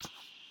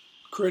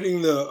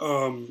Creating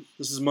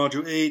this is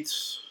module 8,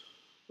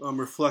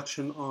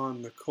 reflection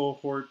on the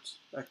cohort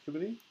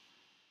activity.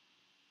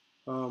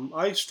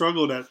 I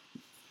struggled at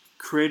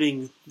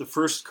creating the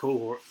first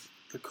cohort,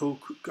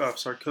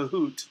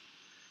 Kahoot,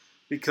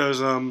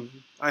 because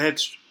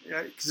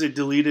because it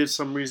deleted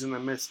some reason I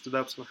messed it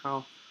up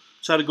somehow.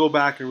 So I had to go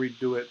back and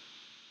redo it.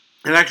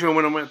 And actually,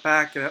 when I went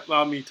back, it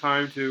allowed me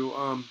time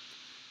to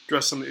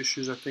address some of the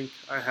issues I think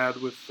I had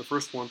with the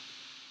first one.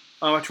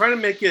 I try to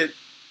make it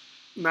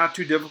not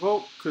too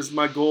difficult because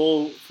my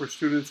goal for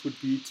students would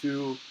be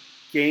to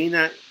gain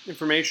that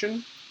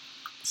information.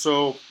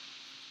 So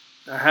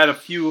I had a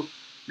few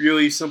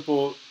really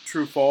simple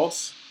true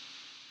false.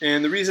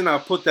 And the reason I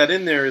put that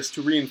in there is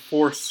to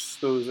reinforce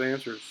those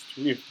answers,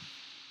 to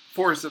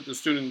reinforce that the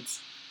students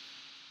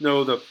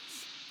know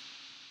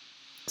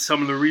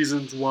some of the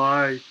reasons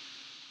why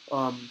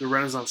the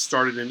Renaissance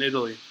started in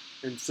Italy.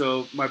 And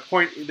so my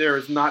point there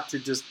is not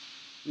to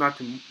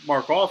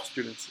mark off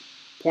students.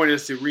 The point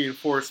is to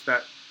reinforce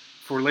that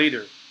for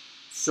later.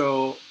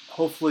 So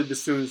hopefully the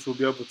students will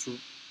be able to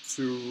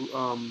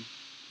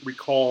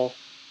recall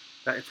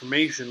that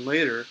information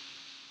later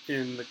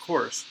in the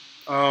course.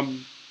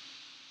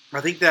 I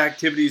think the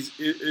activities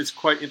is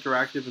quite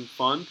interactive and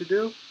fun to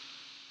do.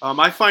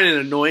 I find it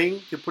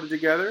annoying to put it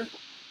together.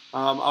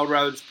 I would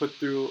rather just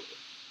do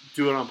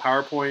it on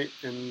PowerPoint,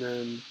 and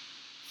then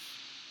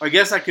I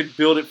guess I could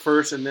build it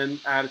first and then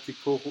add it to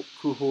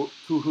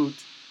Kahoot,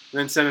 and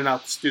then send it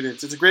out to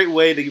students. It's a great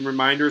way to get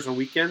reminders on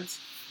weekends.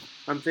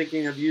 I'm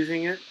thinking of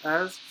using it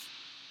as.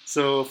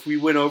 So if we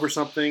went over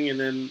something and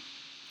then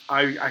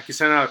I could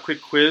send out a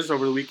quick quiz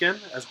over the weekend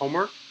as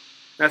homework.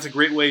 That's a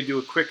great way to do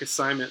a quick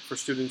assignment for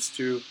students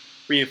to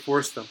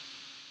reinforce the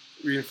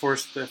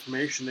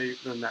information they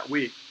learned that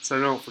week, so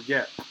they don't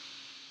forget.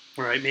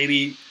 All right,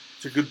 maybe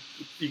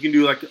you can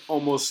do like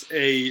almost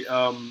a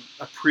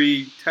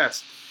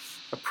pre-test,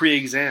 a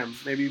pre-exam.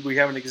 Maybe we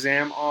have an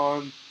exam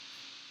on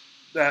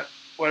that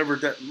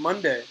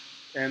Monday,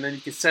 and then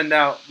you can send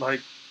out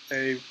like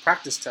a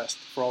practice test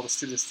for all the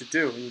students to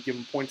do, and you give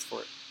them points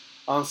for it.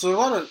 So there's a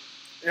lot of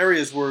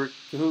areas where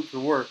Kahoot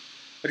can work.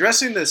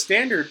 Addressing the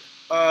standard,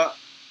 we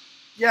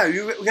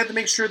have to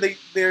make sure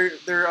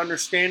they're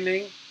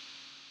understanding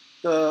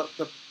the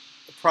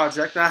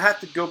project. And I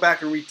have to go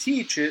back and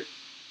reteach it.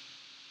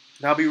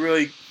 That'll be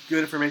really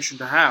good information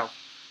to have.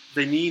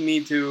 They need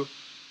me to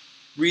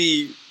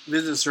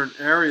revisit certain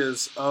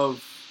areas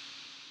of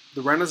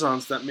the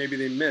Renaissance that maybe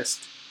they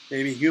missed.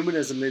 Maybe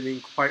humanism, they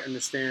didn't quite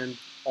understand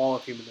all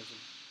of humanism.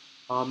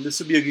 This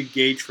would be a good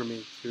gauge for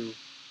me to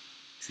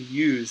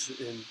use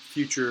in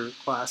future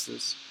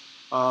classes.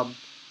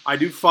 I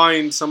do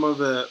find some of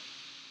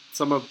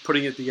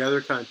putting it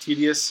together kind of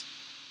tedious,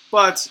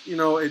 but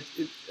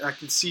I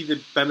can see the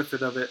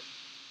benefit of it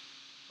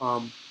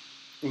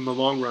in the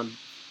long run.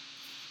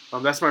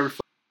 That's my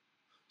reflection.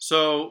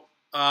 So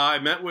I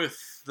met with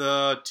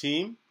the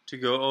team to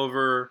go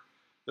over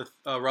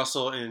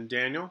Russell and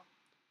Daniel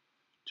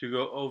to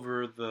go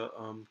over the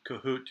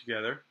Kahoot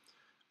together.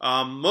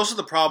 Most of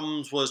the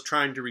problems was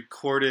trying to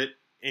record it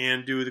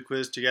and do the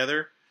quiz together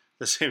at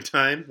the same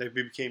time. They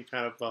became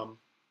kind of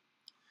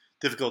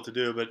difficult to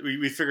do, but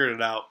we figured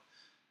it out.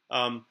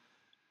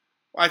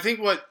 I think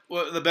what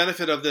the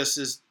benefit of this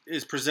is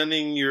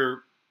presenting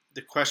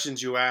the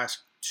questions you ask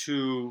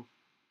to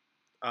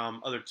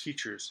other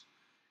teachers,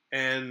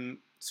 and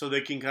so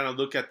they can kind of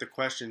look at the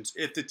questions.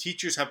 If the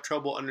teachers have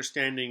trouble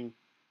understanding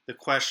the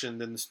question,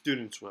 then the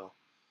students will.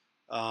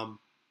 And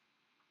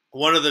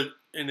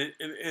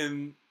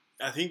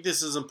I think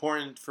this is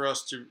important for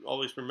us to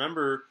always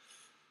remember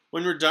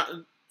when we're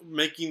done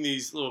making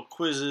these little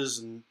quizzes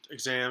and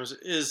exams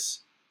is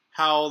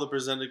how the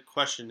presented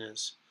question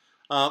is.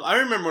 I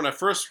remember when I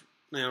first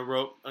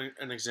wrote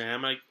an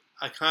exam,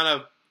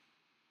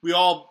 we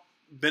all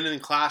been in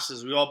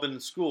classes, we all been in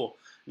school,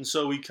 and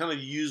so we kind of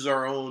use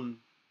our own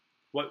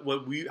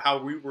how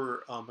we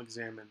were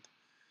examined.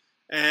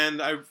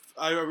 And I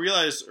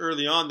realized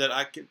early on that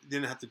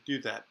didn't have to do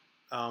that.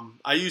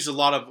 I use a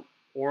lot of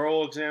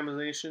oral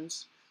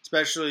examinations,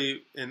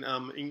 especially in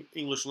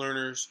English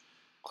learners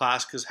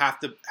class, because half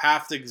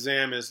the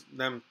exam is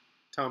them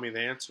telling me the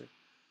answer.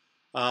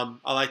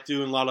 I like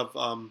doing a lot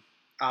of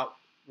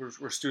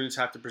where students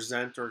have to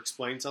present or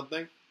explain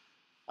something.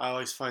 I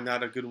always find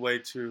that a good way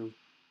to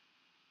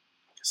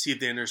see if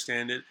they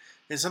understand it.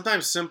 And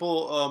sometimes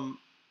simple,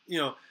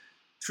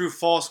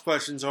 true-false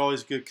questions are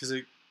always good because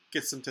it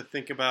gets them to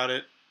think about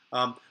it.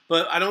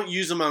 But I don't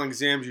use them on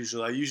exams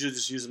usually. I usually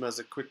just use them as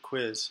a quick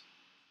quiz,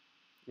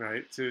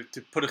 right? To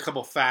put a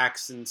couple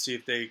facts and see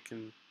if they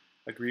can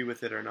agree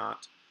with it or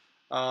not.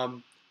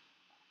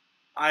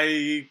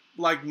 I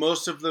like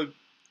most of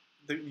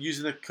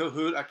using the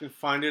Kahoot. I can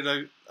find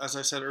it, as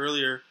I said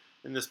earlier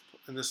in this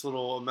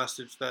little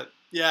message, that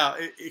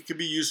it could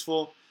be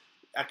useful.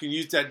 I can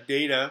use that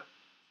data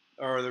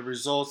or the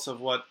results of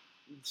what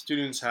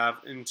students have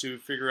and to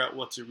figure out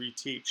what to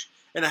reteach.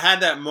 And I had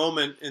that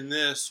moment in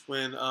this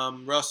when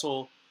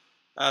Russell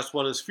asked,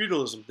 "What is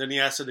feudalism?" Then he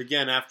asked it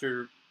again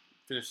after he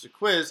finished the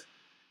quiz,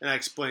 and I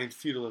explained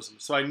feudalism.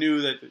 So I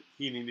knew that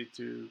he needed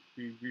to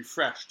be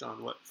refreshed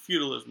on what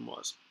feudalism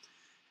was.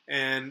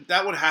 And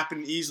that would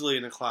happen easily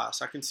in a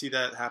class. I can see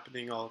that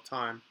happening all the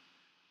time,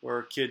 where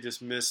a kid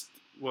just missed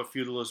what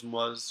feudalism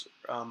was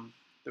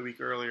the week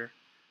earlier.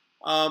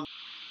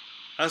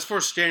 As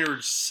for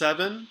Standard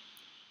 7,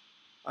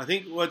 I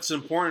think what's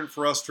important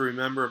for us to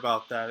remember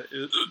about that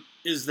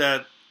is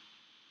that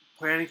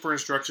planning for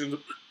instruction,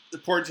 it's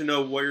important to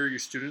know where your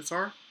students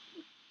are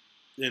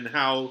and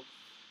how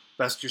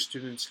best your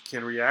students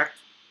can react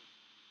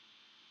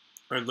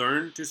or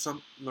learn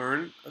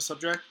a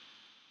subject.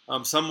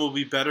 Some will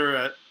be better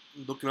at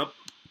looking up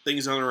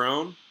things on their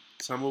own.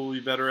 Some will be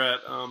better at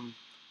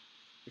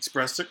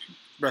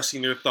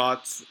expressing their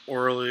thoughts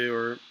orally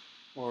or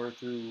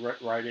through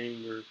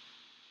writing or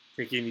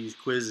taking these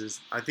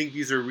quizzes. I think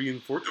these are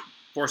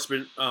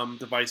reinforcement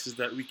devices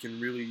that we can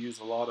really use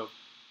a lot of.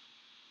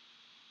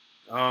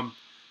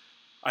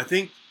 I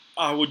think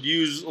I would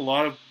use a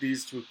lot of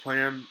these to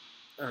plan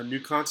new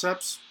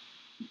concepts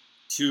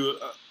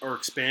or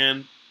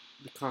expand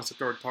the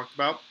concept I already talked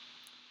about.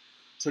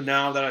 So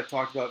now that I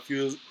talked about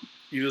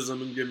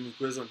feudalism and giving a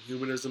quiz on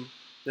humanism,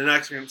 then I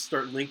actually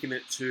start linking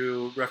it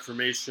to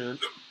Reformation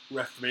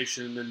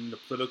and the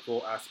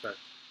political aspect,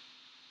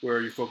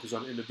 where you focus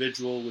on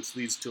individual, which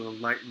leads to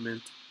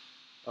enlightenment.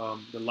 The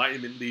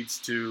enlightenment leads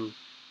to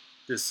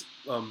this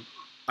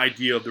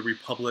idea of the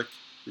republic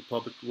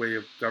way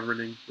of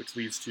governing, which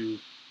leads to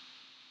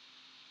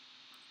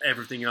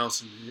everything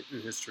else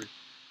in history.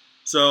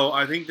 So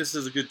I think this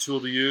is a good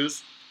tool to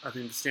use. I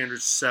think the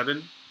Standard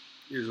 7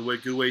 is a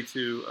good way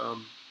to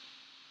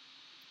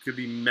could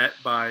be met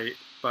by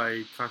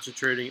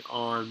concentrating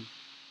on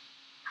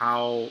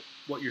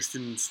what your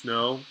students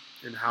know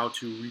and how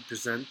to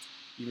represent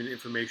even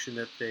information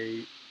that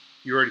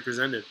you already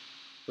presented,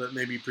 but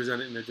maybe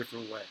present it in a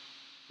different way.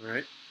 All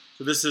right.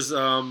 So this is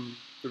the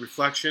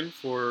reflection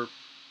for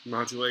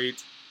Module 8.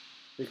 I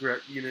think we're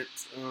at Unit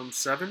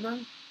 7 now,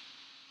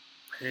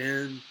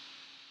 and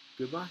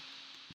goodbye.